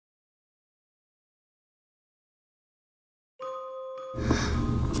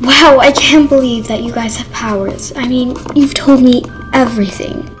Wow, I can't believe that you guys have powers. I mean, you've told me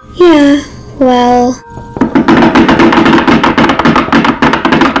everything. Yeah, well...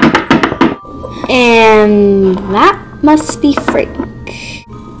 And that must be Freak.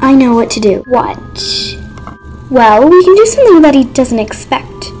 I know what to do. What? Well, we can do something that he doesn't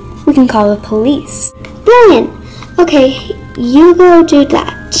expect. We can call the police. Brilliant! Okay, you go do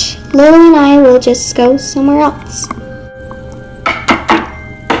that. Lily and I will just go somewhere else.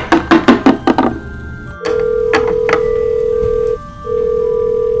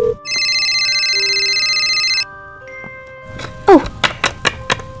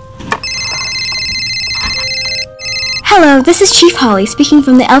 Hello, this is Chief Holly speaking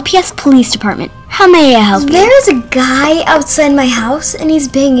from the LPS Police Department. How may I help you? There's a guy outside my house and he's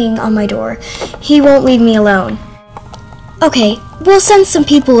banging on my door. He won't leave me alone. Okay, we'll send some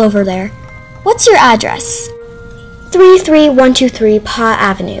people over there. What's your address? 33123 Pa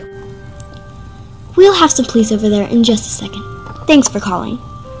Avenue. We'll have some police over there in just a second. Thanks for calling.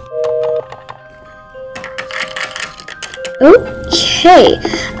 Okay.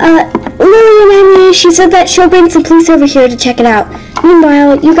 Lily and Emily, she said that she'll bring some police over here to check it out.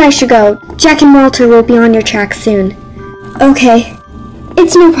 Meanwhile, you guys should go. Jack and Walter will be on your track soon. Okay.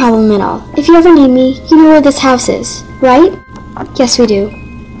 It's no problem at all. If you ever need me, you know where this house is, right? Yes, we do.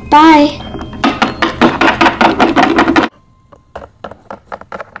 Bye.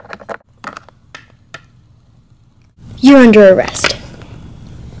 You're under arrest.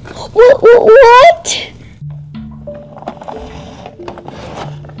 What?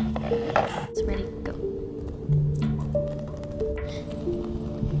 Ready, go.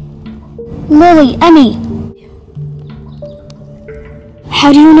 Lily, Emmy.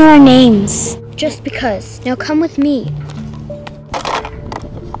 How do you know our names? Just because. Now come with me.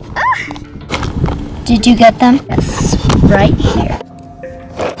 Ah! Did you get them? Yes, right here.